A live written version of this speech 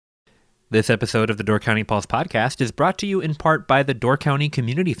This episode of the Door County Pulse podcast is brought to you in part by the Door County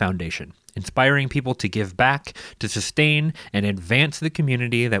Community Foundation, inspiring people to give back, to sustain, and advance the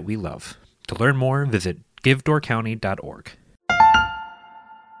community that we love. To learn more, visit givedoorcounty.org.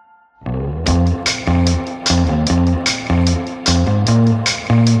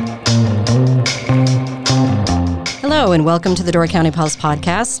 Hello and welcome to the Door County Pulse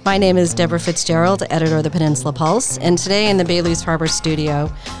podcast. My name is Debra Fitzgerald, editor of the Peninsula Pulse, and today in the Baylou's Harbor studio,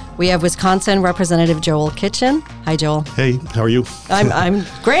 we have Wisconsin Representative Joel Kitchen. Hi, Joel. Hey, how are you? I'm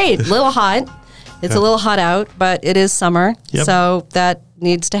great. A little hot. It's a little hot out, but it is summer, so that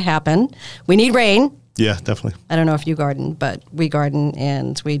needs to happen. We need rain. Yeah, definitely. I don't know if you garden, but we garden,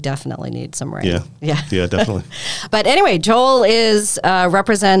 and we definitely need some rain. Yeah, definitely. But anyway, Joel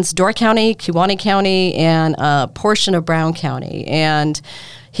represents Door County, Kewaunee County, and a portion of Brown County, and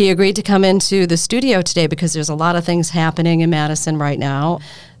he agreed to come into the studio today because there's a lot of things happening in Madison right now.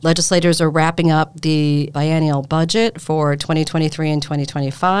 Legislators are wrapping up the biennial budget for 2023 and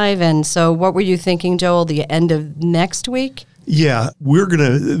 2025. And so what were you thinking, Joel, the end of next week? Yeah,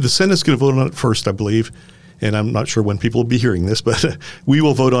 the Senate's going to vote on it first, I believe. And I'm not sure when people will be hearing this, but we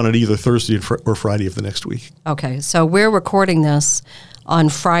will vote on it either Thursday or Friday of the next week. Okay, so we're recording this on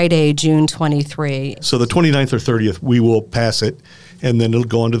Friday, June 23. So the 29th or 30th, we will pass it, and then it'll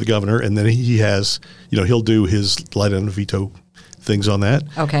go on to the governor, and then he'll do his light on veto things on that.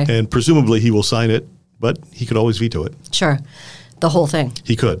 Okay. And presumably he will sign it, but he could always veto it. Sure. The whole thing.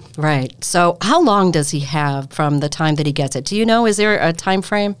 He could. Right. So how long does he have from the time that he gets it? Do you know? Is there a time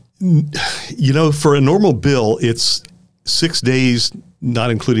frame? You know, for a normal bill, it's 6 days, not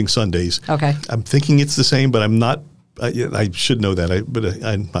including Sundays. Okay. I'm thinking it's the same, but I'm not. I should know that, but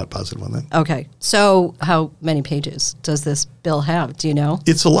I'm not positive on that. Okay. So how many pages does this bill have? Do you know?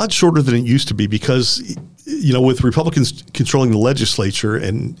 It's a lot shorter than it used to be because, you know, with Republicans controlling the legislature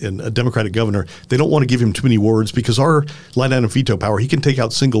and a Democratic governor, they don't want to give him too many words because our line item veto power, he can take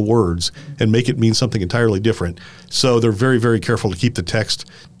out single words and make it mean something entirely different. So they're very, very careful to keep the text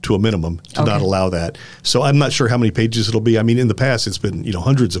to a minimum to not allow that. So I'm not sure how many pages it'll be. I mean, in the past, it's been,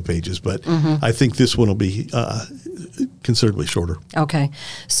 hundreds of pages, but I think this one will be considerably shorter. Okay.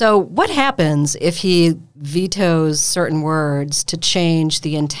 So what happens if he vetoes certain words to change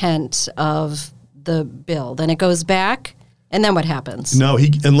the intent of the bill? Then it goes back, and then what happens? No,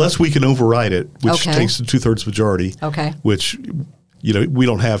 unless we can override it, which takes a 2/3 majority. Okay. Which, we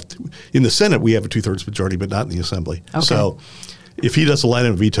don't have in the Senate. We have a 2/3 majority, but not in the Assembly. Okay. So, if he does a line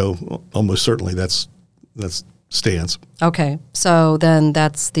item veto, almost certainly that's stands. Okay. So then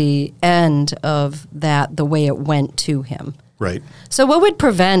that's the end of that, the way it went to him. Right. So what would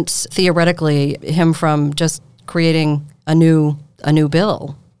prevent, theoretically, him from just creating a new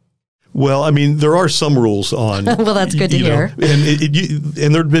bill? Well, I mean, there are some rules on. Well, that's good to hear.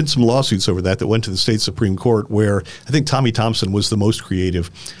 And there have been some lawsuits over that went to the state Supreme Court where I think Tommy Thompson was the most creative,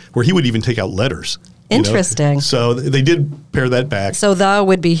 where he would even take out letters. Interesting. So they did pare that back. So thou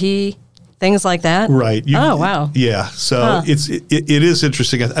would be he, things like that? Right. Oh, wow. Yeah. So it is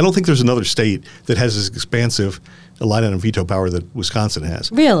interesting. I don't think there's another state that has as expansive a line item veto power that Wisconsin has.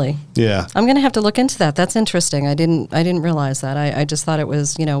 Really? Yeah. I'm going to have to look into that. That's interesting. I didn't realize that. I just thought it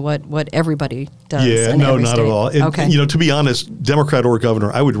was, what everybody does. Yeah, in every not state. at all. And, okay. To be honest, Democrat or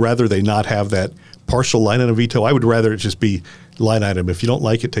governor, I would rather they not have that partial line item veto. I would rather it just be line item. If you don't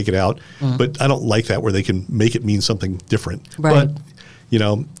like it, take it out. But I don't like that where they can make it mean something different. Right. But,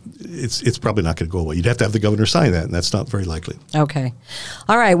 it's probably not going to go away. You'd have to have the governor sign that, and that's not very likely. Okay.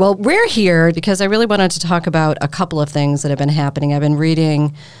 All right. Well, we're here because I really wanted to talk about a couple of things that have been happening. I've been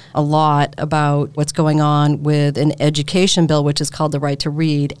reading a lot about what's going on with an education bill, which is called the Right to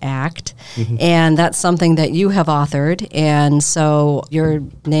Read Act. And that's something that you have authored. And so your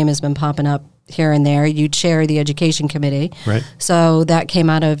name has been popping up here and there. You chair the education committee. Right. So that came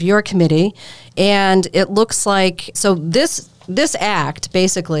out of your committee. And it looks like, so this act,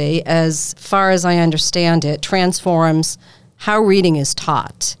 basically, as far as I understand it, transforms how reading is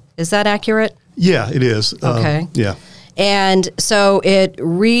taught. Is that accurate? Yeah, it is. Okay. Yeah. And so it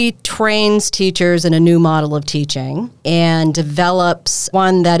retrains teachers in a new model of teaching and develops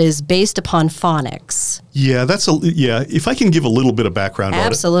one that is based upon phonics. Yeah, if I can give a little bit of background on it.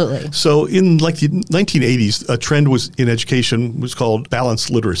 Absolutely. So in the 1980s, a trend in education was called balanced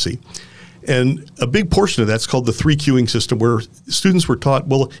literacy. And a big portion of that's called the 3 cueing system, where students were taught,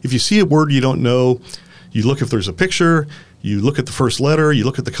 well, if you see a word you don't know, you look if there's a picture, you look at the first letter, you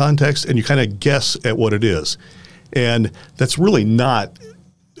look at the context, and you kind of guess at what it is. And that's really not,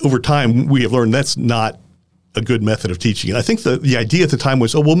 over time, we have learned that's not a good method of teaching. And I think the idea at the time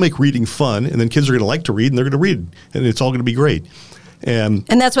was, we'll make reading fun, and then kids are going to like to read, and they're going to read, and it's all going to be great. And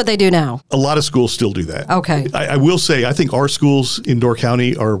that's what they do now. A lot of schools still do that. Okay. I will say, I think our schools in Door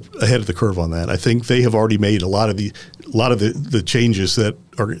County are ahead of the curve on that. I think they have already made a lot of the changes that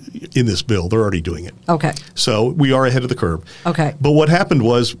are in this bill. They're already doing it. Okay. So we are ahead of the curve. Okay. But what happened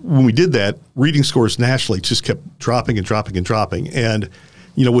was when we did that, reading scores nationally just kept dropping and dropping and dropping. And,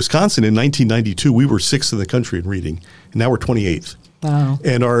 Wisconsin in 1992, we were 6th in the country in reading, and now we're 28th. Wow.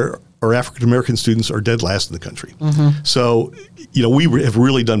 And our African-American students are dead last in the country. Mm-hmm. So, we have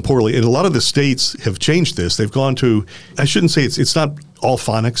really done poorly. And a lot of the states have changed this. They've gone to, I shouldn't say it's not all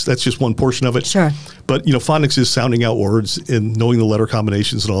phonics. That's just one portion of it. Sure. But, phonics is sounding out words and knowing the letter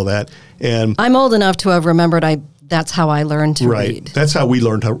combinations and all that. And I'm old enough to have remembered that's how I learned to read. That's how we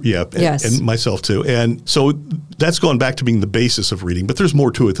learned how, Yes. and myself too. And so that's gone back to being the basis of reading, but there's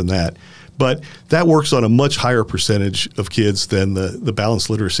more to it than that. But that works on a much higher percentage of kids than the balanced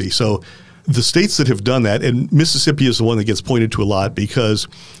literacy. So the states that have done that, and Mississippi is the one that gets pointed to a lot because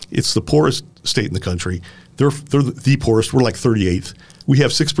it's the poorest state in the country. They're the poorest. We're like 38th. We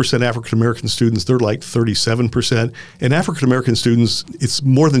have 6% African-American students. They're like 37%. And African-American students, it's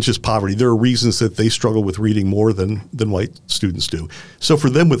more than just poverty. There are reasons that they struggle with reading more than white students do. So for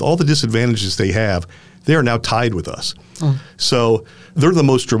them, with all the disadvantages they have, they are now tied with us. So they're the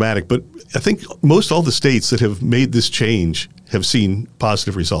most dramatic. But I think most all the states that have made this change have seen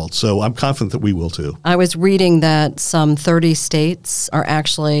positive results. So I'm confident that we will too. I was reading that some 30 states are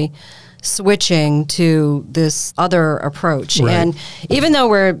actually switching to this other approach. Right. And even though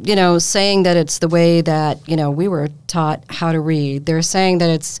we're, saying that it's the way that, we were taught how to read, they're saying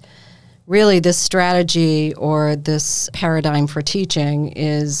that it's really this strategy or this paradigm for teaching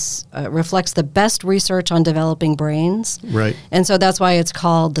is reflects the best research on developing brains. Right. And so that's why it's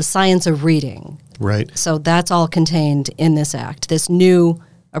called the science of reading. Right. So that's all contained in this act, this new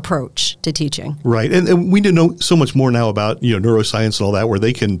approach to teaching. Right. And we know so much more now about, neuroscience and all that, where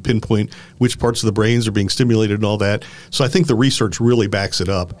they can pinpoint which parts of the brains are being stimulated and all that. So I think the research really backs it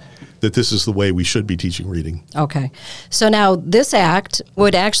up that this is the way we should be teaching reading. Okay. So now this act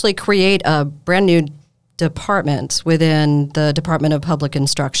would actually create a brand new department within the Department of Public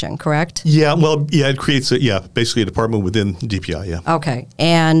Instruction, correct? Yeah. Well, it creates basically a department within DPI. Yeah. Okay.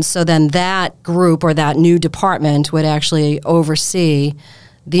 And so then that group or that new department would actually oversee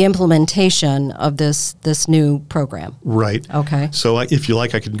the implementation of this new program. Right. Okay. So if you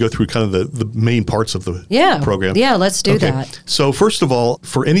like, I can go through kind of the main parts of the program. Yeah, let's do that. So first of all,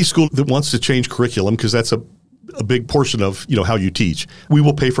 for any school that wants to change curriculum, because that's a big portion of how you teach, we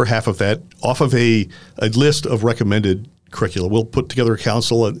will pay for half of that off of a list of recommended curricula. We'll put together a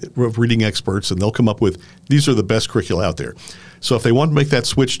council of reading experts, and they'll come up with, these are the best curricula out there. So if they want to make that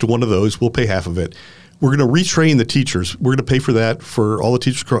switch to one of those, we'll pay half of it. We're going to retrain the teachers. We're going to pay for that for all the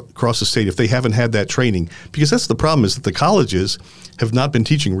teachers across the state if they haven't had that training. Because that's the problem, is that the colleges have not been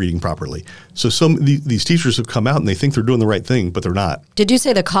teaching reading properly. So these teachers have come out and they think they're doing the right thing, but they're not. Did you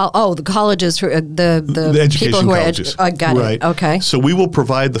say the colleges, the education people who colleges. Got right. it. Okay. So we will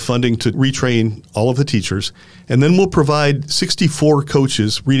provide the funding to retrain all of the teachers, and then we'll provide 64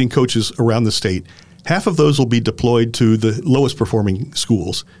 coaches, reading coaches around the state. Half of those will be deployed to the lowest performing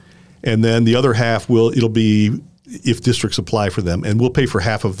schools. And then the other half it'll be if districts apply for them, and we'll pay for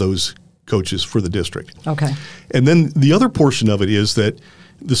half of those coaches for the district. Okay. And then the other portion of it is that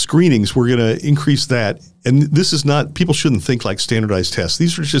the screenings, we're going to increase that. And this is not, people shouldn't think like standardized tests.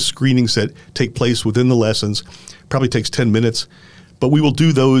 These are just screenings that take place within the lessons, probably takes 10 minutes. But we will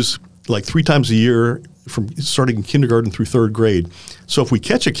do those like 3 times a year from starting in kindergarten through 3rd grade. So if we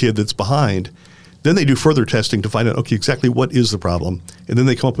catch a kid that's behind, then they do further testing to find out, okay, exactly what is the problem, and then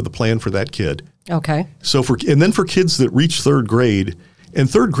they come up with a plan for that kid. Okay. So then for kids that reach 3rd grade, and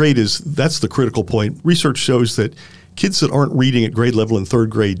 3rd grade that's the critical point. Research shows that kids that aren't reading at grade level in 3rd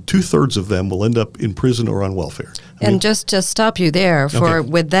grade, 2/3 of them will end up in prison or on welfare. Just to stop you there,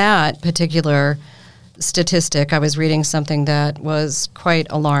 with that particular statistic, I was reading something that was quite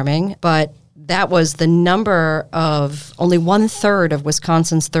alarming, but that was the number of only 1/3 of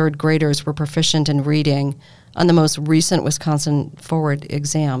Wisconsin's 3rd graders were proficient in reading on the most recent Wisconsin Forward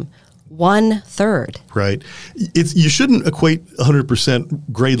exam. 1/3. Right. You shouldn't equate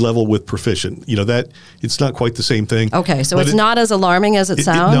 100% grade level with proficient. That it's not quite the same thing. Okay, so it's not as alarming as it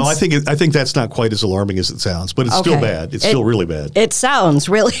sounds? No, I think that's not quite as alarming as it sounds, but it's still bad. It's still really bad. It sounds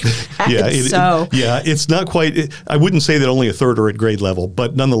really bad. It's not quite. I wouldn't say that only 1/3 are at grade level,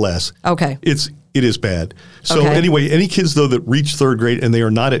 but nonetheless, okay, it is bad. So anyway, any kids though that reach 3rd grade and they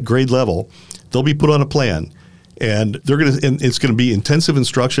are not at grade level, they'll be put on a plan. And it's going to be intensive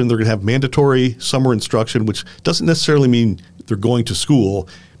instruction. They're going to have mandatory summer instruction, which doesn't necessarily mean they're going to school,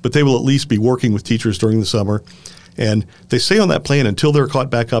 but they will at least be working with teachers during the summer. And they stay on that plan until they're caught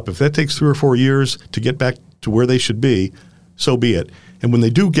back up. If that takes 3 or 4 years to get back to where they should be, so be it. And when they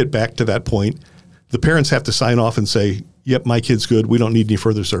do get back to that point, the parents have to sign off and say, yep, my kid's good. We don't need any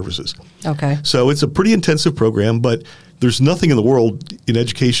further services. Okay. So it's a pretty intensive program, but there's nothing in the world in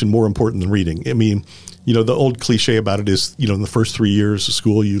education more important than reading. I mean, the old cliche about it is, in the first 3 years of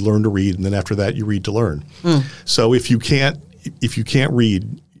school, you learn to read, and then after that, you read to learn. So if you can't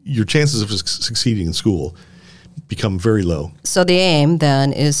read, your chances of succeeding in school become very low. So the aim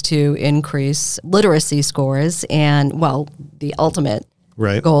then is to increase literacy scores, and the ultimate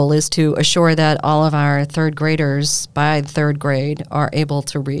goal is to assure that all of our third graders by third grade are able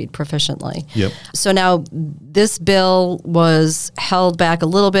to read proficiently. Yep. So now this bill was held back a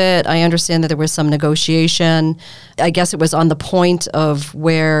little bit. I understand that there was some negotiation. I guess it was on the point of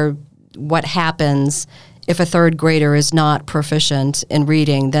what happens if a third grader is not proficient in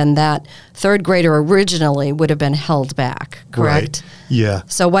reading, then that third grader originally would have been held back, correct? Right. Yeah.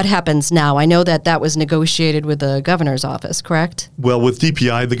 So what happens now? I know that was negotiated with the governor's office, correct? Well, with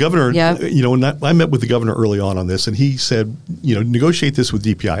DPI, the governor, and I met with the governor early on this, and he said, negotiate this with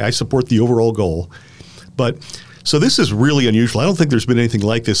DPI. I support the overall goal. But so this is really unusual. I don't think there's been anything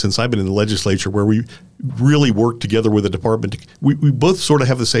like this since I've been in the legislature where we really work together with a department. We both sort of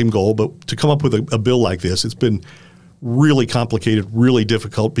have the same goal, but to come up with a bill like this, it's been really complicated, really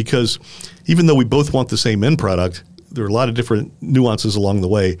difficult, because even though we both want the same end product, there are a lot of different nuances along the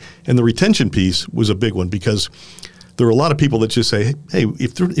way. And the retention piece was a big one, because there are a lot of people that just say, hey,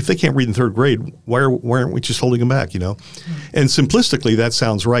 if they can't read in third grade, why aren't we just holding them back, And simplistically, that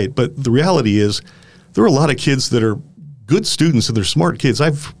sounds right. But the reality is, there are a lot of kids that are good students and they're smart kids.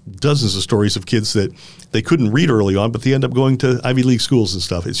 I've dozens of stories of kids that they couldn't read early on, but they end up going to Ivy League schools and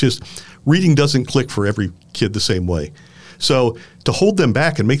stuff. It's just reading doesn't click for every kid the same way. So to hold them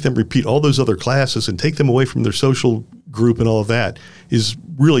back and make them repeat all those other classes and take them away from their social group and all of that is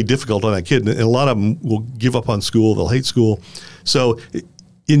really difficult on that kid. And a lot of them will give up on school. They'll hate school. So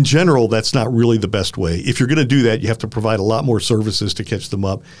in general, that's not really the best way. If you're going to do that, you have to provide a lot more services to catch them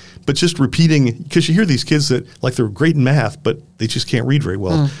up. But just repeating, because you hear these kids that they're great in math, but they just can't read very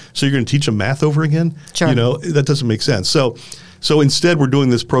well. So you're going to teach them math over again? Sure. That doesn't make sense. So instead, we're doing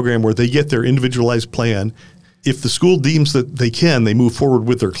this program where they get their individualized plan. If the school deems that they move forward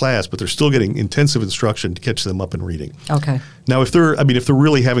with their class, but they're still getting intensive instruction to catch them up in reading. Okay. Now, if they're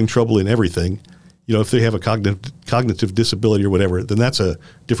really having trouble in everything, if they have a cognitive disability or whatever, then that's a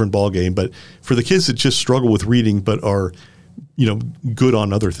different ballgame. But for the kids that just struggle with reading but are, good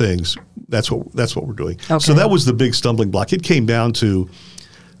on other things, that's what we're doing. Okay. So that was the big stumbling block. It came down to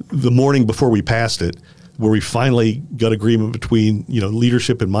the morning before we passed it, where we finally got agreement between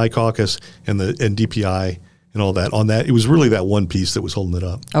leadership in my caucus and DPI and all that on that. It was really that one piece that was holding it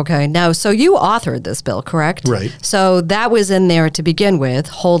up. Okay. Now, so you authored this bill, correct? Right. So that was in there to begin with,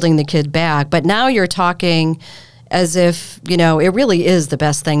 holding the kid back. But now you're talking as if, it really is the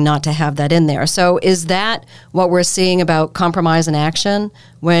best thing not to have that in there. So is that what we're seeing about compromise in action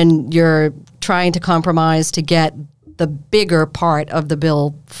when you're trying to compromise to get the bigger part of the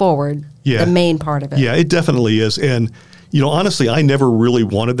bill forward, the main part of it? Yeah, it definitely is. And honestly, I never really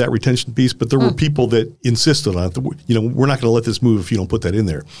wanted that retention piece, but there were people that insisted on it. We're not going to let this move if you don't put that in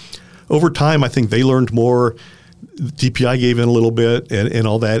there. Over time, I think they learned more. DPI gave in a little bit and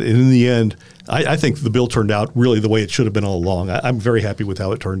all that. And in the end, I think the bill turned out really the way it should have been all along. I'm very happy with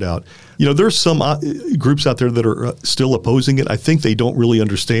how it turned out. There's some groups out there that are still opposing it. I think they don't really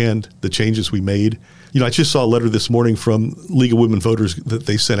understand the changes we made. I just saw a letter this morning from League of Women Voters that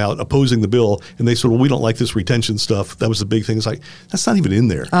they sent out opposing the bill, and they said, well, we don't like this retention stuff. That was the big thing. It's like, that's not even in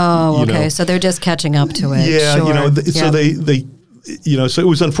there. Oh, okay. So they're just catching up to it. Yeah, sure. So they so it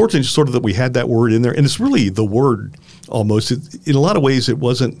was unfortunate sort of that we had that word in there, and it's really the word almost. In a lot of ways, it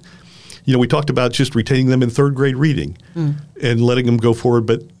wasn't, we talked about just retaining them in third grade reading and letting them go forward,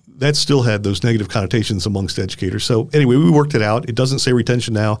 but that still had those negative connotations amongst educators. So anyway, we worked it out. It doesn't say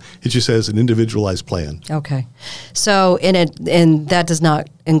retention now. It just says an individualized plan. Okay. So and that does not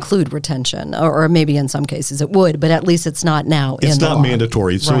include retention, or maybe in some cases it would, but at least it's not now in the law. It's not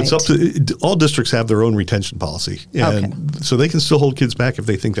mandatory. So right. It's up to, all districts have their own retention policy. And so they can still hold kids back if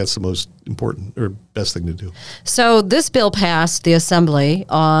they think that's the most important or best thing to do. So this bill passed the Assembly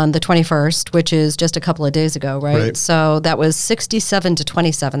on the 21st, which is just a couple of days ago, right? So that was 67 to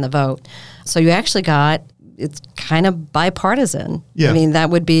 27, the vote. So you actually it's kind of bipartisan. Yeah. I mean, that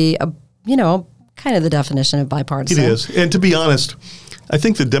would be, kind of the definition of bipartisan. It is. And to be honest, I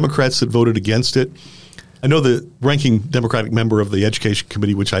think the Democrats that voted against it, I know the ranking Democratic member of the Education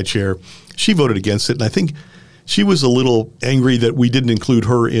Committee, which I chair, she voted against it. And I think she was a little angry that we didn't include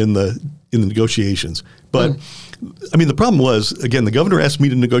her in the in the negotiations. But, I mean, the problem was, again, the governor asked me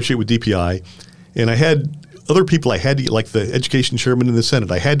to negotiate with DPI, and I had other people I had to, like the education chairman in the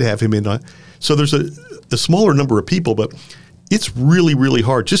Senate, I had to have him in. So there's a smaller number of people, but it's really, really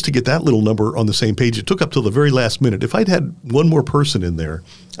hard just to get that little number on the same page. It took up till the very last minute. If I'd had one more person in there,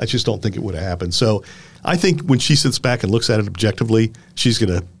 I just don't think it would have happened. So I think when she sits back and looks at it objectively, she's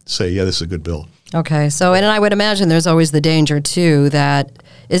going to say, yeah, this is a good bill. Okay. So, and I would imagine there's always the danger, too, that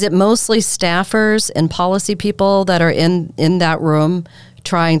is it mostly staffers and policy people that are in that room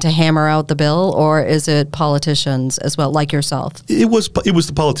trying to hammer out the bill, or is it politicians as well, like yourself? It was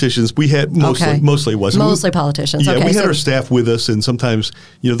the politicians. We had mostly it was mostly politicians. Yeah, okay, we had our staff with us, and sometimes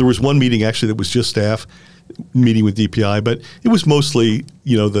there was one meeting actually that was just staff meeting with DPI, but it was mostly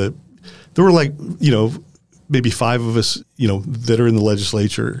there were like maybe 5 of us that are in the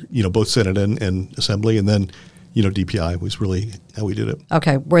legislature, both Senate and Assembly, and then DPI was really how we did it.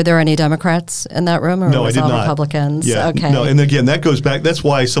 Okay. Were there any Democrats in that room, or no, was I did all not. Republicans? Yeah. Okay. No, and again, that goes back. That's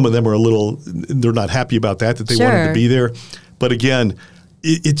why some of them are they're not happy about that they wanted to be there. But again,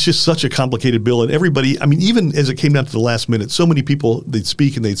 it's just such a complicated bill, and everybody, I mean, even as it came down to the last minute, so many people, they'd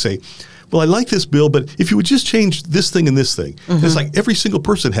speak and they'd say, well, I like this bill, but if you would just change this thing and this thing. Mm-hmm. It's like every single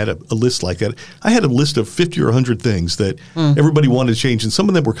person had a list like that. I had a list of 50 or 100 things that everybody wanted to change, and some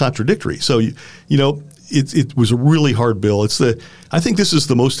of them were contradictory. So, it was a really hard bill. I think this is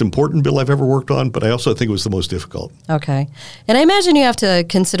the most important bill I've ever worked on, but I also think it was the most difficult. Okay. And I imagine you have to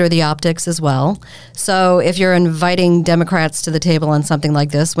consider the optics as well. So if you're inviting Democrats to the table on something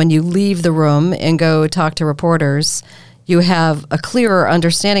like this, when you leave the room and go talk to reporters, you have a clearer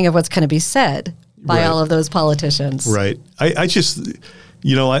understanding of what's going to be said by all of those politicians. Right. I just...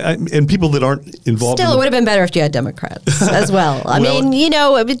 and people that aren't involved. Still, it would have been better if you had Democrats as well. I mean,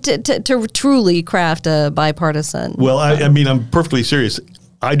 to truly craft a bipartisan. Well, I mean, I'm perfectly serious.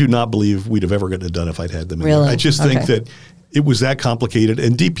 I do not believe we'd have ever gotten it done if I'd had them in there. I just think that it was that complicated.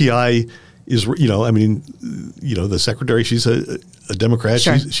 And DPI is, the secretary, she's a Democrat.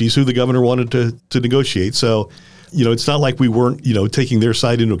 Sure. She's who the governor wanted to negotiate. So, it's not like we weren't, taking their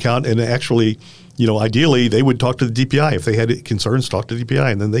side into account. And actually, ideally, they would talk to the DPI. If they had concerns, talk to the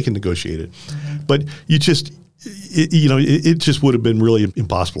DPI, and then they can negotiate it. Mm-hmm. But it just would have been really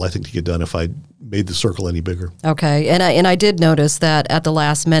impossible, I think, to get done if I'd made the circle any bigger. Okay. And I did notice that at the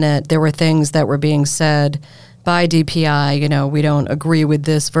last minute, there were things that were being said by DPI, we don't agree with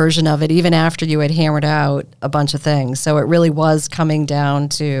this version of it, even after you had hammered out a bunch of things. So it really was coming down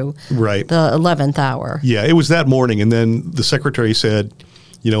to the 11th hour. Yeah, it was that morning. And then the secretary said,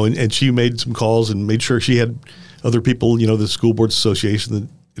 and she made some calls and made sure she had other people, the School Boards Association, the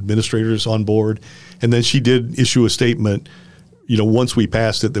administrators on board. And then she did issue a statement, once we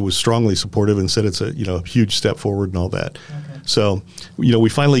passed it, that was strongly supportive and said it's a, huge step forward and all that. Okay. So, we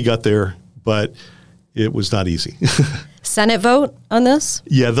finally got there, but it was not easy. Senate vote on this?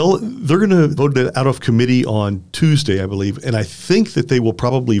 Yeah, they're going to vote it out of committee on Tuesday, I believe. And I think that they will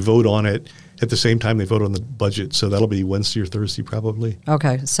probably vote on it at the same time they vote on the budget. So that'll be Wednesday or Thursday probably.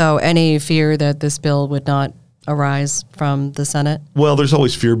 Okay. So any fear that this bill would not arise from the Senate? Well, there's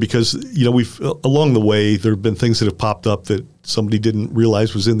always fear because, we've along the way, there have been things that have popped up that somebody didn't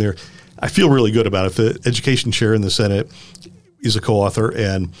realize was in there. I feel really good about it. The education chair in the Senate is a co-author,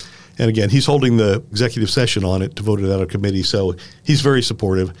 and again, he's holding the executive session on it to vote it out of committee, so he's very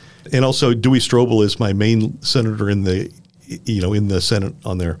supportive. And also, Dewey Strobel is my main senator in the Senate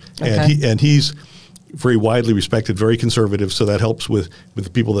on there, and he's very widely respected, very conservative. So that helps with the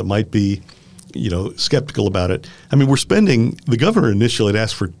people that might be, skeptical about it. I mean, the governor initially had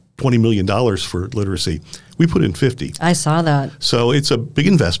asked for $20 million for literacy. We put in 50. I saw that. So it's a big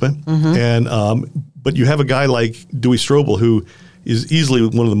investment, and but you have a guy like Dewey Strobel who is easily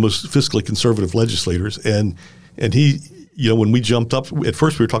one of the most fiscally conservative legislators. And he, when we jumped up, at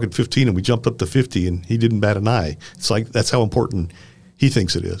first we were talking 15 and we jumped up to 50 and he didn't bat an eye. It's like, that's how important he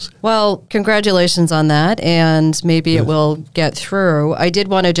thinks it is. Well, congratulations on that. And maybe it will get through. I did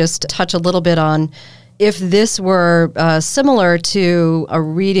want to just touch a little bit on if this were similar to a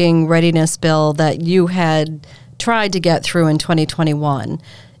reading readiness bill that you had tried to get through in 2021.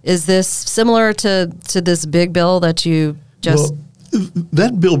 Is this similar to this big bill that you just... Well,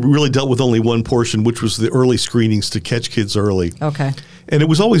 that bill really dealt with only one portion, which was the early screenings to catch kids early. Okay. And it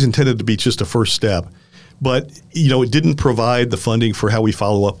was always intended to be just a first step. But, it didn't provide the funding for how we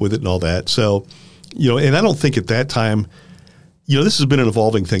follow up with it and all that. So, and I don't think at that time, this has been an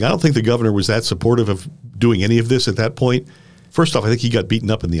evolving thing. I don't think the governor was that supportive of doing any of this at that point. First off, I think he got beaten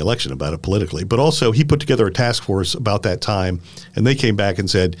up in the election about it politically, but also he put together a task force about that time, and they came back and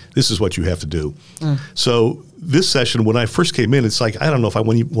said, this is what you have to do. So this session, when I first came in, it's like, I don't know if I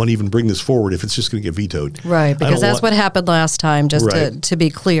want to even bring this forward if it's just going to get vetoed. Right, because that's what happened last time, just to be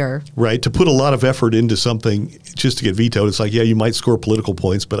clear. Right, to put a lot of effort into something just to get vetoed, it's like, yeah, you might score political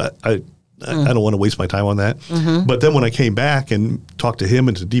points, but I don't want to waste my time on that. But then when I came back and talked to him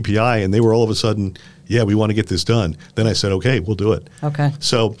and to DPI, and they were all of a sudden, yeah, we want to get this done. Then I said, okay, we'll do it. Okay.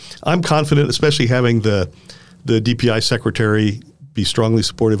 So I'm confident, especially having the DPI secretary be strongly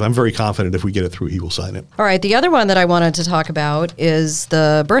supportive. I'm very confident if we get it through, he will sign it. All right. The other one that I wanted to talk about is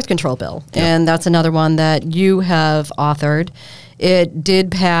the birth control bill. Yep. And that's another one that you have authored. It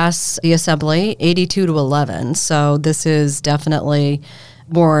did pass the Assembly 82-11. So this is definitely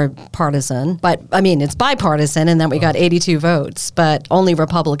more partisan, but I mean, it's bipartisan in that we got 82 votes, but only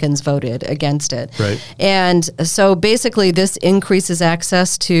Republicans voted against it. Right. And so basically this increases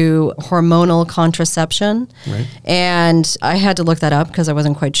access to hormonal contraception. Right. And I had to look that up because I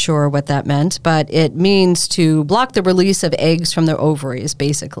wasn't quite sure what that meant, but it means to block the release of eggs from their ovaries,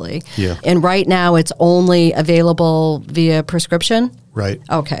 basically. Yeah. And right now it's only available via prescription. Right.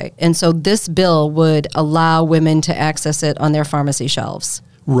 Okay. And so this bill would allow women to access it on their pharmacy shelves.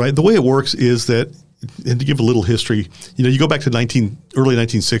 Right. The way it works is that, and to give a little history, you go back to early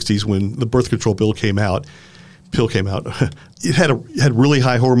 1960s when the birth control pill came out. It had really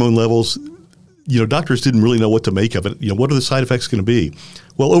high hormone levels. Doctors didn't really know what to make of it. What are the side effects going to be?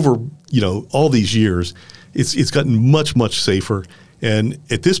 Well, over, all these years, it's gotten much, much safer. And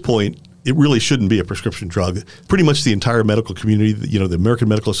at this point, it really shouldn't be a prescription drug. Pretty much the entire medical community, the American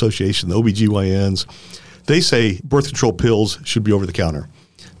Medical Association, the OBGYNs, they say birth control pills should be over the counter.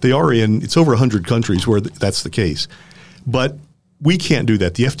 It's over 100 countries where that's the case. But we can't do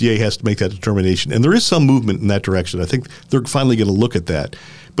that. The FDA has to make that determination. And there is some movement in that direction. I think they're finally going to look at that.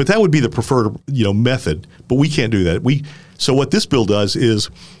 But that would be the preferred, method. But we can't do that. So what this bill does is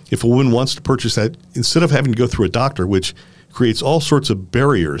if a woman wants to purchase that, instead of having to go through a doctor, which creates all sorts of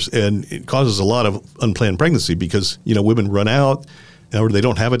barriers, and it causes a lot of unplanned pregnancy because, women run out or they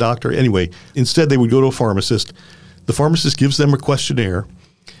don't have a doctor. Anyway, instead they would go to a pharmacist. The pharmacist gives them a questionnaire,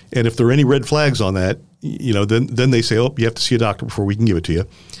 and if there are any red flags on that, then they say, oh, you have to see a doctor before we can give it to you.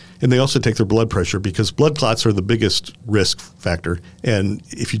 And they also take their blood pressure because blood clots are the biggest risk factor. And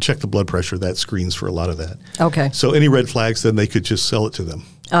if you check the blood pressure, that screens for a lot of that. Okay. So any red flags, then they could just sell it to them.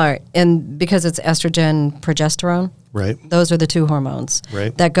 All right. And because it's estrogen, progesterone? Right. Those are the two hormones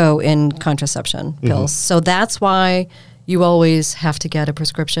that go in contraception pills. So that's why you always have to get a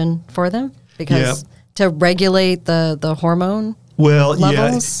prescription for them? Because to regulate the hormone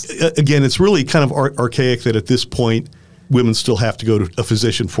levels? Yeah. Again, it's really kind of archaic that at this point women still have to go to a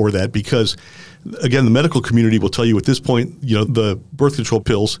physician for that because, again, the medical community will tell you at this point, the birth control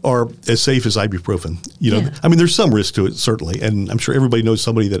pills are as safe as ibuprofen. I mean, there's some risk to it, certainly, and I'm sure everybody knows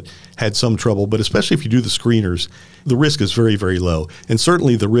somebody that had some trouble, but especially if you do the screeners, the risk is very, very low. And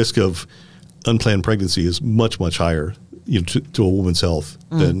certainly the risk of unplanned pregnancy is much, much higher to a woman's health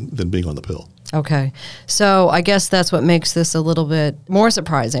than being on the pill. Okay. So I guess that's what makes this a little bit more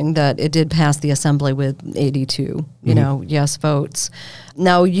surprising that it did pass the Assembly with 82, yes votes.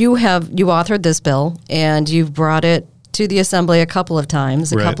 Now you authored this bill and you've brought it to the Assembly a couple of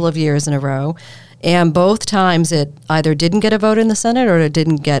times, a couple of years in a row. And both times it either didn't get a vote in the Senate or it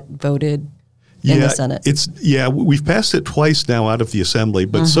didn't get voted in the Senate. We've passed it twice now out of the Assembly,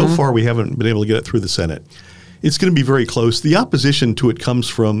 but so far we haven't been able to get it through the Senate. It's going to be very close. The opposition to it comes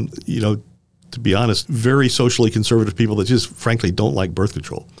from, to be honest, very socially conservative people that just frankly don't like birth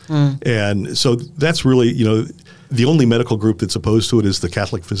control. And so that's really, the only medical group that's opposed to it is the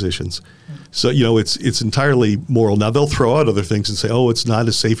Catholic physicians. So, it's entirely moral. Now, they'll throw out other things and say, oh, it's not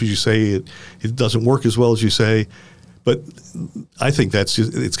as safe as you say, it doesn't work as well as you say. But I think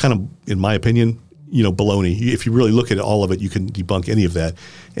it's kind of, in my opinion, baloney. If you really look at all of it, you can debunk any of that.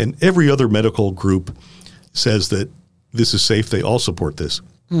 And every other medical group says that this is safe. They all support this.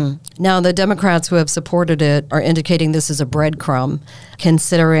 Now, the Democrats who have supported it are indicating this is a breadcrumb,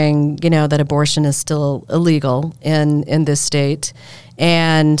 considering, that abortion is still illegal in this state.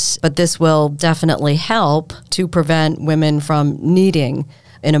 But this will definitely help to prevent women from needing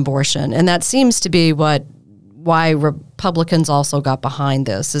an abortion. And that seems to be why Republicans also got behind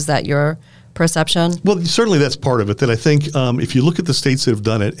this. Is that your perception? Well, certainly that's part of it. That I think if you look at the states that have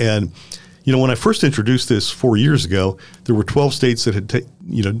done it, and when I first introduced this 4 years ago, there were 12 states that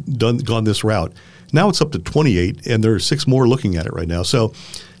had gone this route. Now it's up to 28, and there are 6 more looking at it right now. So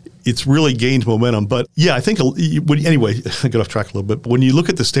it's really gained momentum. But yeah, I think anyway, I got off track a little bit. But when you look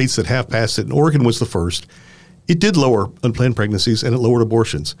at the states that have passed it, and Oregon was the first, it did lower unplanned pregnancies and it lowered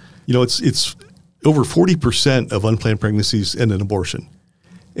abortions. It's over 40% of unplanned pregnancies end in abortion.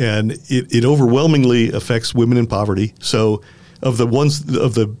 And it overwhelmingly affects women in poverty. So of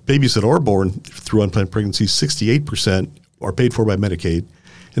the babies that are born through unplanned pregnancy, 68% are paid for by Medicaid.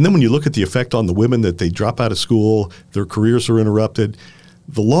 And then when you look at the effect on the women, that they drop out of school, their careers are interrupted,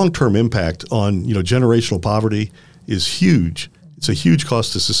 the long-term impact on generational poverty is huge. It's a huge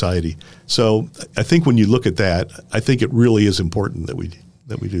cost to society. So I think when you look at that, I think it really is important that we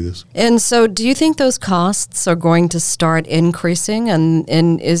do this. And so do you think those costs are going to start increasing?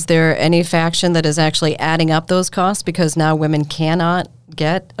 And is there any faction that is actually adding up those costs because now women cannot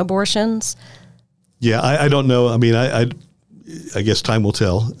get abortions? Yeah, I don't know. I mean, I guess time will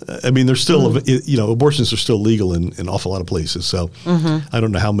tell. I mean, there's still, abortions are still legal in an awful lot of places. So I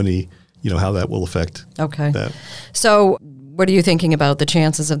don't know how many, how that will affect that. So what are you thinking about the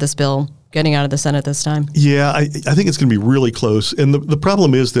chances of this bill getting out of the Senate this time? Yeah, I think it's going to be really close. And the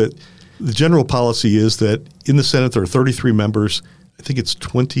problem is that the general policy is that in the Senate there are 33 members. I think it's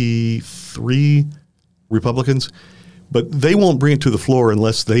 23 Republicans. But they won't bring it to the floor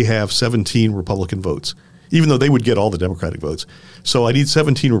unless they have 17 Republican votes, even though they would get all the Democratic votes. So I need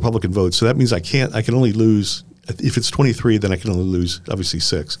 17 Republican votes. So that means I can only lose, if it's 23, then I can only lose, obviously,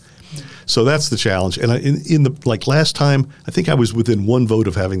 6. So that's the challenge. And in the last time, I think I was within one vote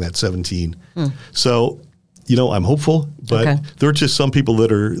of having that 17. So, I'm hopeful, but there are just some people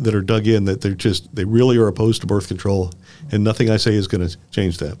that are dug in that they really are opposed to birth control, and nothing I say is going to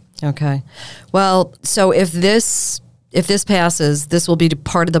change that. Okay. Well, so if this passes, this will be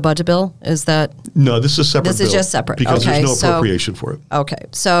part of the budget bill? Is that? No, this is a separate bill. This is just separate. Because there's no appropriation for it. Okay.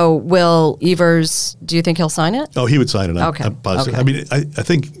 So will Evers, do you think he'll sign it? Oh, he would sign it. I'm Okay. positive. I mean, I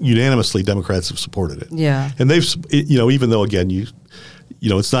think unanimously Democrats have supported it. Yeah. And they've, even though, again,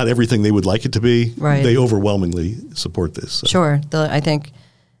 it's not everything they would like it to be, right, they overwhelmingly support this. So. Sure. I think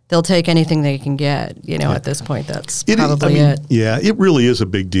they'll take anything they can get, at this point. That's probably it. Yeah, it really is a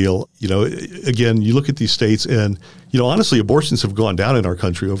big deal. Again, you look at these states and, honestly, abortions have gone down in our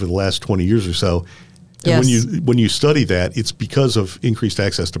country over the last 20 years or so. And yes. when you study that, it's because of increased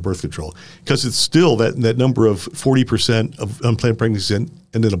access to birth control. Because it's still that number of 40% of unplanned pregnancies and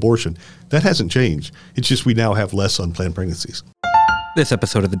then abortion. That hasn't changed. It's just we now have less unplanned pregnancies. This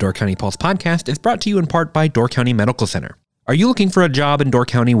episode of the Door County Pulse podcast is brought to you in part by Door County Medical Center. Are you looking for a job in Door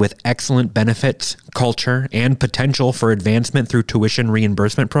County with excellent benefits, culture, and potential for advancement through tuition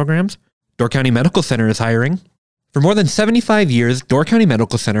reimbursement programs? Door County Medical Center is hiring. For more than 75 years, Door County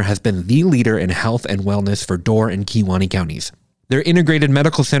Medical Center has been the leader in health and wellness for Door and Kewaunee counties. Their integrated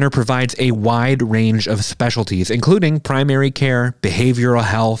medical center provides a wide range of specialties, including primary care, behavioral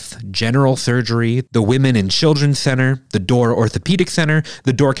health, general surgery, the Women and Children's Center, the Door Orthopedic Center,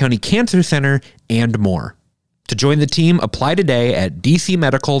 the Door County Cancer Center, and more. To join the team, apply today at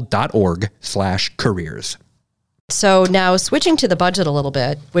dcmedical.org/careers. So now switching to the budget a little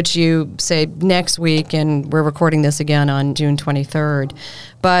bit, which you say next week, and we're recording this again on June 23rd.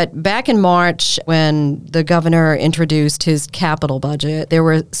 But back in March, when the governor introduced his capital budget, there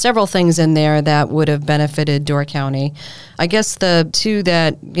were several things in there that would have benefited Door County. I guess the two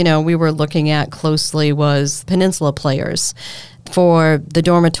that, we were looking at closely was Peninsula Players. For the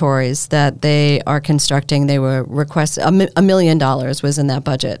dormitories that they are constructing, they were requested, $1 million was in that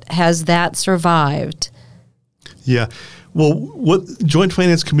budget. Has that survived? Yeah. Well, what Joint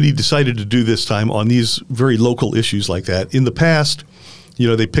Finance Committee decided to do this time on these very local issues like that, in the past,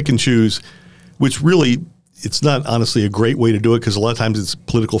 they pick and choose, which really, it's not honestly a great way to do it because a lot of times it's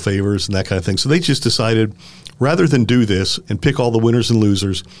political favors and that kind of thing. So they just decided, rather than do this and pick all the winners and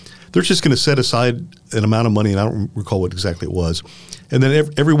losers, they're just going to set aside an amount of money, and I don't recall what exactly it was. And then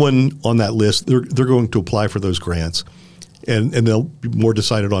everyone on that list, they're going to apply for those grants. And they'll be more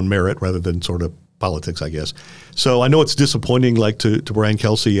decided on merit rather than sort of politics, I guess. So I know it's disappointing, to Brian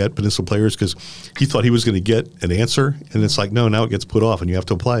Kelsey at Peninsula Players, because he thought he was going to get an answer, and it's like, no, now it gets put off, and you have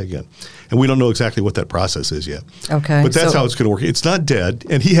to apply again. And we don't know exactly what that process is yet. Okay. But that's how it's going to work. It's not dead,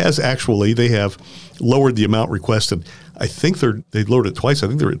 and they have lowered the amount requested. I think they lowered it twice. I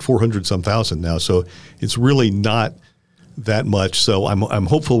think they're at 400-some thousand now, so it's really not that much. So I'm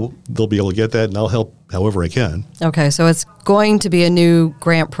hopeful they'll be able to get that, and I'll help however I can. Okay, so it's going to be a new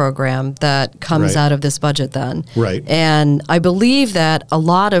grant program that comes out of this budget then. Right. And I believe that a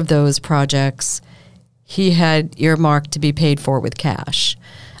lot of those projects he had earmarked to be paid for with cash.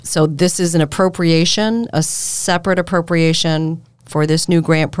 So this is an appropriation, a separate appropriation for this new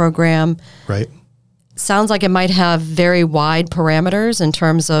grant program. Right. Sounds like it might have very wide parameters in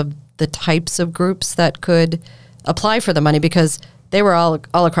terms of the types of groups that could apply for the money because they were all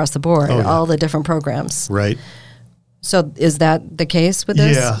across the board, all the different programs. Right. So is that the case with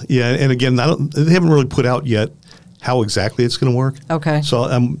this? Yeah. And again, they haven't really put out yet how exactly it's going to work. Okay. So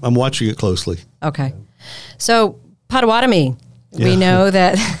I'm watching it closely. Okay. So Potawatomi, we know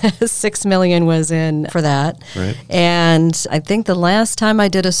that $6 million was in for that. Right. And I think the last time I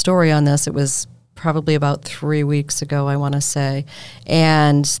did a story on this, it was probably about 3 weeks ago, I want to say.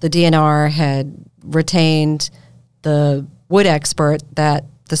 And the DNR had retained the wood expert that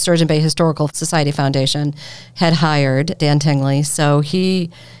the Sturgeon Bay Historical Society Foundation had hired, Dan Tingley. So he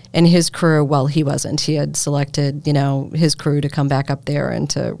and his crew, well, he wasn't. He had selected, his crew to come back up there and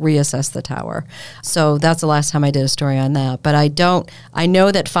to reassess the tower. So that's the last time I did a story on that. But I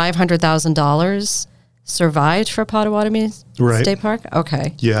know that $500,000 survived for Potawatomi State Park?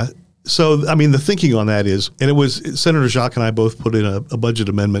 Okay. Yeah. So, the thinking on that is, and it was Senator Jacques and I both put in a budget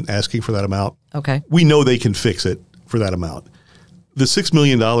amendment asking for that amount. Okay. We know they can fix it for that amount. The $6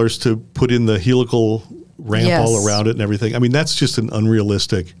 million to put in the helical ramp all around it and everything, that's just an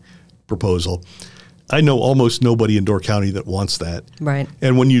unrealistic proposal. I know almost nobody in Door County that wants that. Right.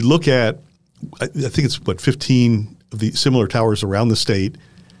 And when you look at, I think it's 15 of the similar towers around the state,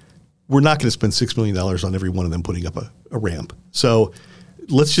 we're not going to spend $6 million on every one of them putting up a ramp. So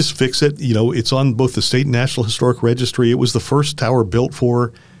let's just fix it. It's on both the state and National Historic Registry. It was the first tower built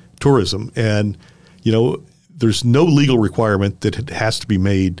for tourism. And, there's no legal requirement that it has to be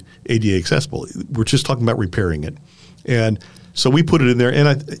made ADA accessible. We're just talking about repairing it. And so we put it in there. And,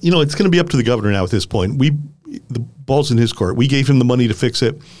 it's going to be up to the governor now at this point. The ball's in his court. We gave him the money to fix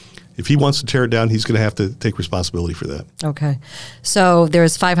it. If he wants to tear it down, he's going to have to take responsibility for that. Okay. So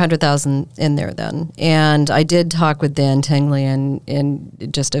there's $500,000 in there then. And I did talk with Dan Tingley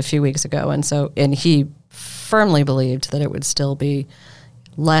in just a few weeks ago. And he firmly believed that it would still be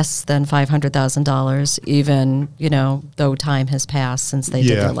less than $500,000, even, though time has passed since they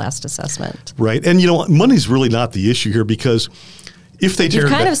did their last assessment. Right. And, money's really not the issue here because if they tear it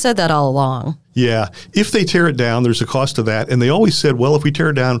down. You've kind of said that all along. Yeah. If they tear it down, there's a cost to that. And they always said, well, if we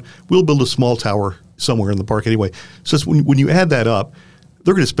tear it down, we'll build a small tower somewhere in the park anyway. So when you add that up,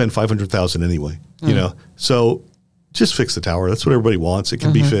 they're going to spend $500,000 anyway, So just fix the tower. That's what everybody wants. It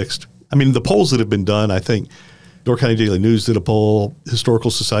can be fixed. The polls that have been done, I think, Door County Daily News did a poll, Historical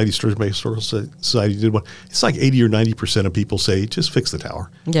Society, Sturgeon Bay Historical Society did one. It's like 80 or 90% of people say, just fix the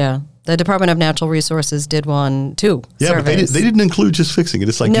tower. Yeah. The Department of Natural Resources did one too. Yeah, but they didn't include just fixing it.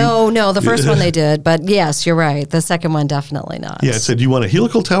 It's like No, the first one they did. But yes, you're right. The second one, definitely not. Yeah, it said, do you want a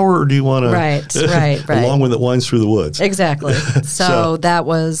helical tower or do you want right. a long one that winds through the woods? Exactly. So that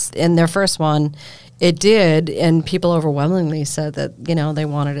was in their first one. It did, and people overwhelmingly said that, they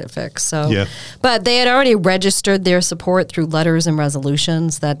wanted it fixed. So, but they had already registered their support through letters and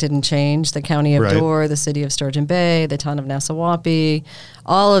resolutions. That didn't change. The County of Door, the City of Sturgeon Bay, the Town of Nassau-Waupee,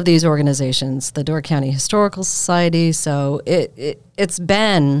 all of these organizations, the Door County Historical Society. So it's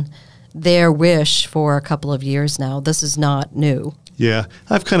been their wish for a couple of years now. This is not new. Yeah.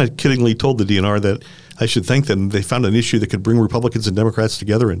 I've kind of kiddingly told the DNR that I should thank them. They found an issue that could bring Republicans and Democrats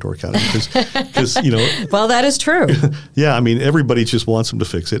together in Door County because Well, that is true. Yeah, everybody just wants them to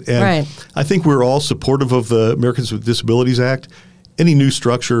fix it. And I think we're all supportive of the Americans with Disabilities Act. Any new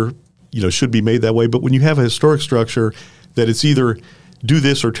structure, should be made that way. But when you have a historic structure that it's either do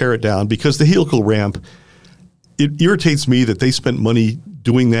this or tear it down, because the helical ramp, it irritates me that they spent money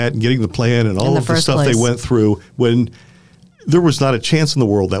doing that and getting the plan and all of the stuff they went through when there was not a chance in the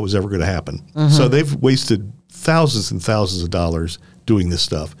world that was ever going to happen. So they've wasted thousands and thousands of dollars doing this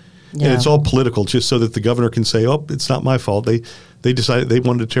stuff. Yeah. And it's all political just so that the governor can say, oh, it's not my fault. They decided they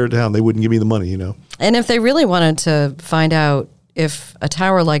wanted to tear it down. They wouldn't give me the money, And if they really wanted to find out if a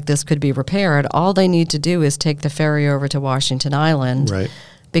tower like this could be repaired, all they need to do is take the ferry over to Washington Island. Right.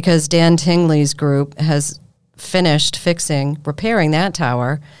 Because Dan Tingley's group has finished repairing that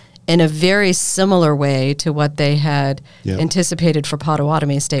tower in a very similar way to what they had anticipated for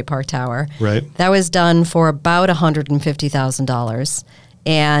Potawatomi State Park Tower. Right. That was done for about $150,000,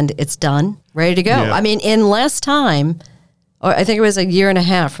 and it's done, ready to go. Yeah. In less time, or I think it was a year and a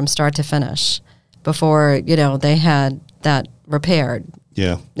half from start to finish before, they had that repaired.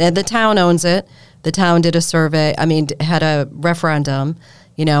 Yeah. And the town owns it. The town did a survey, had a referendum,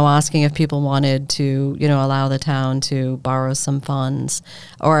 asking if people wanted to, allow the town to borrow some funds.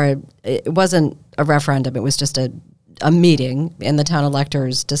 Or it wasn't a referendum, it was just a meeting, and the town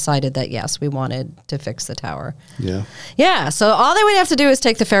electors decided that, yes, we wanted to fix the tower. Yeah. Yeah, so all they would have to do is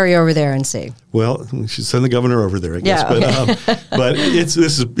take the ferry over there and see. Well, we should send the governor over there, I guess. Yeah, okay. But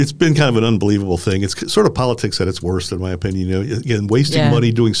it's been kind of an unbelievable thing. It's sort of politics at its worst, in my opinion. Again, wasting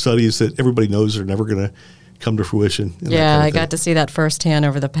money doing studies that everybody knows are never going to come to fruition. Yeah, I got to see that firsthand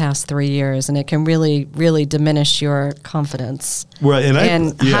over the past 3 years, and it can really, really diminish your confidence. Right,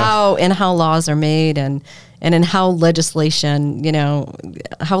 and how laws are made, and in how legislation,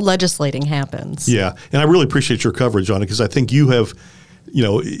 how legislating happens. Yeah, and I really appreciate your coverage on it, because I think you have,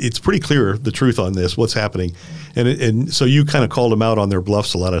 it's pretty clear the truth on this, what's happening, and so you kind of called them out on their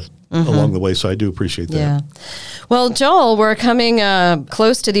bluffs a lot of along the way. So I do appreciate that. Yeah. Well, Joel, we're coming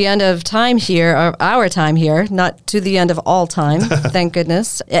close to the end of time here, or our time here, not to the end of all time. Thank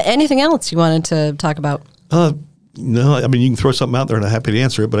goodness. Anything else you wanted to talk about? No, I mean, you can throw something out there and I'm happy to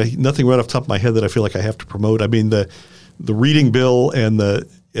answer it, but nothing right off the top of my head that I feel like I have to promote. I mean, the reading bill and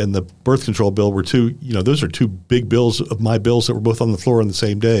the birth control bill were those are two big bills of my bills that were both on the floor on the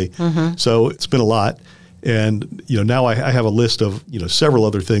same day. So it's been a lot. And, now I have a list of, several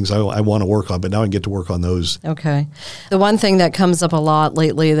other things I want to work on, but now I can get to work on those. Okay. The one thing that comes up a lot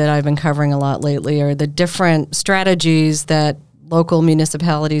lately that I've been covering a lot lately are the different strategies that local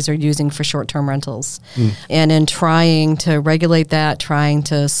municipalities are using for short-term rentals. And in trying to regulate that, trying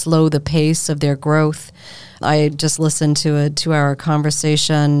to slow the pace of their growth, I just listened to a 2-hour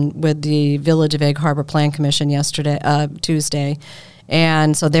conversation with the Village of Egg Harbor Plan Commission Tuesday.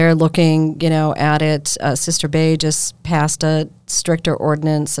 And so they're looking, at it. Sister Bay just passed a stricter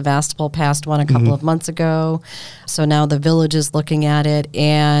ordinance. Sevastopol passed one a couple of months ago. So now the village is looking at it.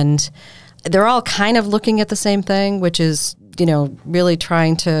 And they're all kind of looking at the same thing, which is, really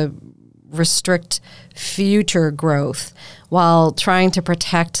trying to restrict future growth while trying to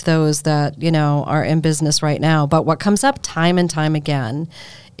protect those that, are in business right now. But what comes up time and time again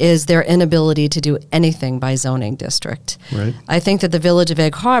is their inability to do anything by zoning district. Right. I think that the Village of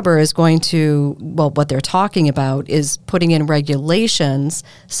Egg Harbor is going to, what they're talking about is putting in regulations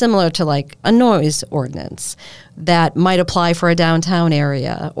similar to like a noise ordinance that might apply for a downtown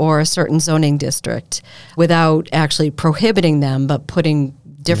area or a certain zoning district without actually prohibiting them, but putting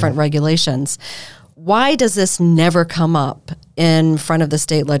different regulations. Why does this never come up in front of the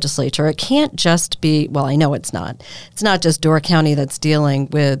state legislature? It can't just be, well, I know it's not. It's not just Door County that's dealing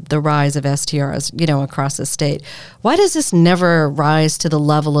with the rise of STRs, across the state. Why does this never rise to the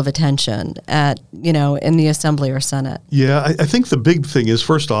level of attention at, in the Assembly or Senate? Yeah, I think the big thing is,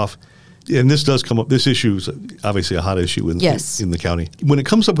 first off, and this does come up, this issue is obviously a hot issue in the county. When it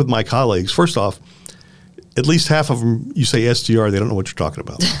comes up with my colleagues, first off, at least half of them, you say STR, they don't know what you're talking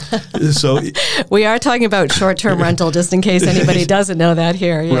about. So we are talking about short-term rental, just in case anybody doesn't know that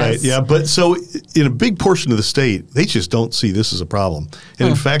here. Yes. Right, yeah. But so in a big portion of the state, they just don't see this as a problem. And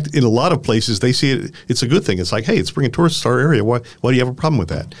in fact, in a lot of places, they see it's a good thing. It's like, hey, it's bringing tourists to our area. Why do you have a problem with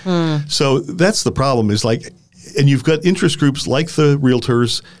that? So that's the problem is like, and you've got interest groups like the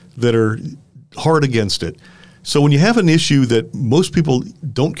realtors that are hard against it. So when you have an issue that most people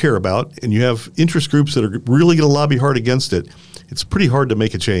don't care about and you have interest groups that are really going to lobby hard against it, it's pretty hard to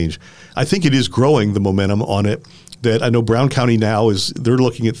make a change. I think it is growing, the momentum on it, that I know Brown County now they're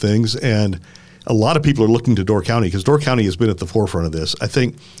looking at things, and a lot of people are looking to Door County because Door County has been at the forefront of this. I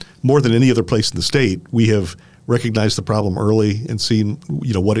think more than any other place in the state, we have recognized the problem early and seen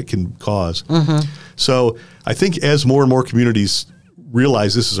what it can cause. So I think as more and more communities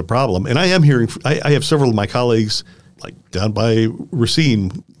realize this is a problem. And I am hearing, I have several of my colleagues, like down by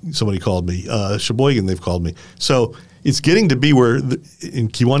Racine, somebody called me, Sheboygan, they've called me. So it's getting to be where in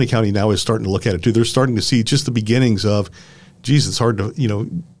Kewaunee County now is starting to look at it too. They're starting to see just the beginnings of, geez, it's hard to,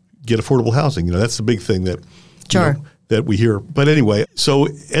 get affordable housing. That's the big thing that, that we hear. But anyway, so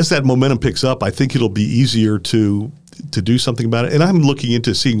as that momentum picks up, I think it'll be easier to do something about it. And I'm looking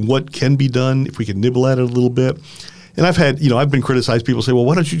into seeing what can be done, if we can nibble at it a little bit. And I've had, I've been criticized. People say, well,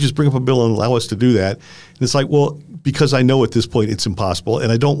 why don't you just bring up a bill and allow us to do that? And it's like, well, because I know at this point it's impossible.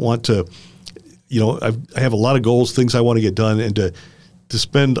 And I don't want to, I have a lot of goals, things I want to get done. And to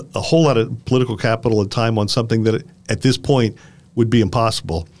spend a whole lot of political capital and time on something that at this point would be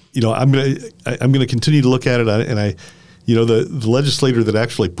impossible. I'm going to continue to look at it. And the legislator that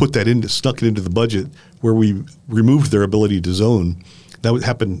actually snuck it into the budget where we removed their ability to zone, that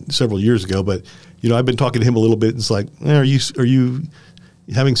happened several years ago. But I've been talking to him a little bit. And it's like, are you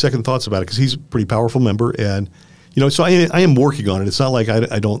having second thoughts about it? Because he's a pretty powerful member, and so I am working on it. It's not like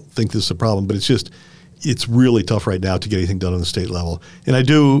I don't think this is a problem, but it's really tough right now to get anything done on the state level. And I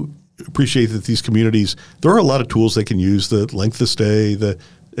do appreciate that these communities, there are a lot of tools they can use: the length of stay,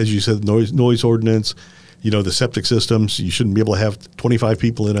 as you said, noise ordinance, the septic systems. You shouldn't be able to have 25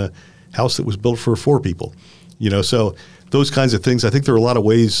 people in a house that was built for 4 people. So those kinds of things. I think there are a lot of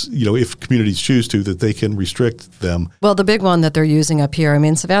ways, if communities choose to, that they can restrict them. Well, the big one that they're using up here, I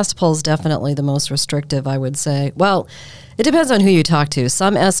mean, Sevastopol is definitely the most restrictive, I would say. Well, it depends on who you talk to.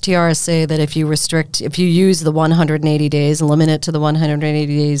 Some STRs say that if you use the 180 days and limit it to the 180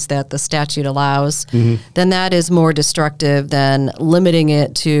 days that the statute allows, then that is more destructive than limiting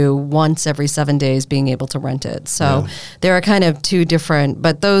it to once every 7 days being able to rent it. So there are kind of two different,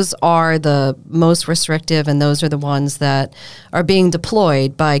 but those are the most restrictive, and those are the ones that are being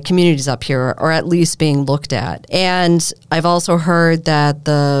deployed by communities up here, or at least being looked at. And I've also heard that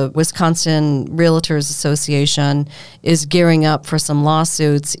the Wisconsin Realtors Association is gearing up for some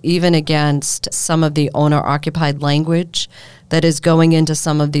lawsuits, even against some of the owner-occupied language that is going into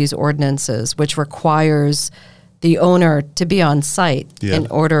some of these ordinances, which requires the owner to be on site in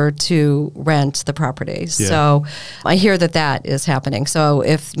order to rent the property. So I hear that is happening. So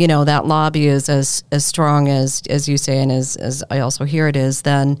if, that lobby is as strong as you say, and as I also hear it is,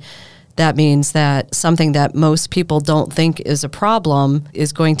 then that means that something that most people don't think is a problem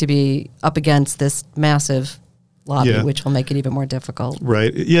is going to be up against this massive lobby, which will make it even more difficult.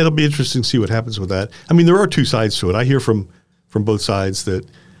 Right. Yeah, it'll be interesting to see what happens with that. I mean, there are two sides to it. I hear from both sides that,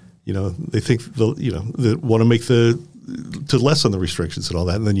 they think that want to make to lessen the restrictions and all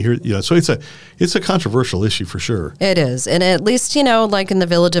that. And then you hear, so it's a controversial issue for sure. It is. And at least, like in the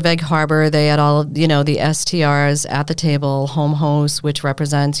village of Egg Harbor, they had all, the STRs at the table, home hosts, which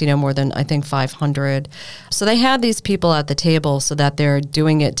represents, more than, I think, 500. So they had these people at the table so that they're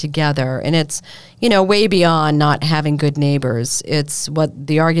doing it together. And it's, way beyond not having good neighbors. It's what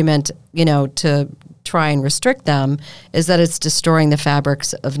the argument, to try and restrict them is that it's destroying the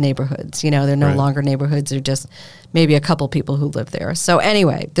fabrics of neighborhoods. They're no longer neighborhoods. They're just maybe a couple people who live there. So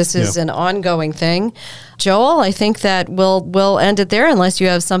anyway, this is an ongoing thing. Joel, I think that we'll end it there unless you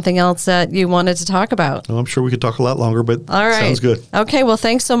have something else that you wanted to talk about. Well, I'm sure we could talk a lot longer, but all right. Sounds good. Okay, well,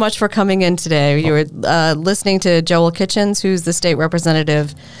 thanks so much for coming in today. You were listening to Joel Kitchens, who's the state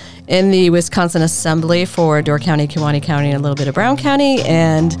representative in the Wisconsin Assembly for Door County, Kewaunee County, and a little bit of Brown County.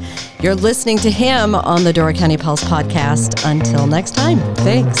 And you're listening to him on the Door County Pulse podcast. Until next time,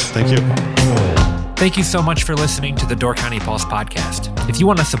 thanks. Thank you. Thank you so much for listening to the Door County Pulse podcast. If you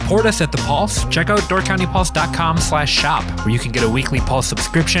want to support us at the Pulse, check out doorcountypulse.com/shop, where you can get a weekly Pulse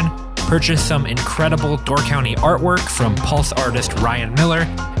subscription, purchase some incredible Door County artwork from Pulse artist Ryan Miller,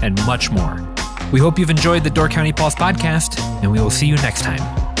 and much more. We hope you've enjoyed the Door County Pulse podcast, and we will see you next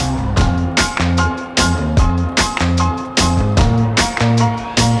time.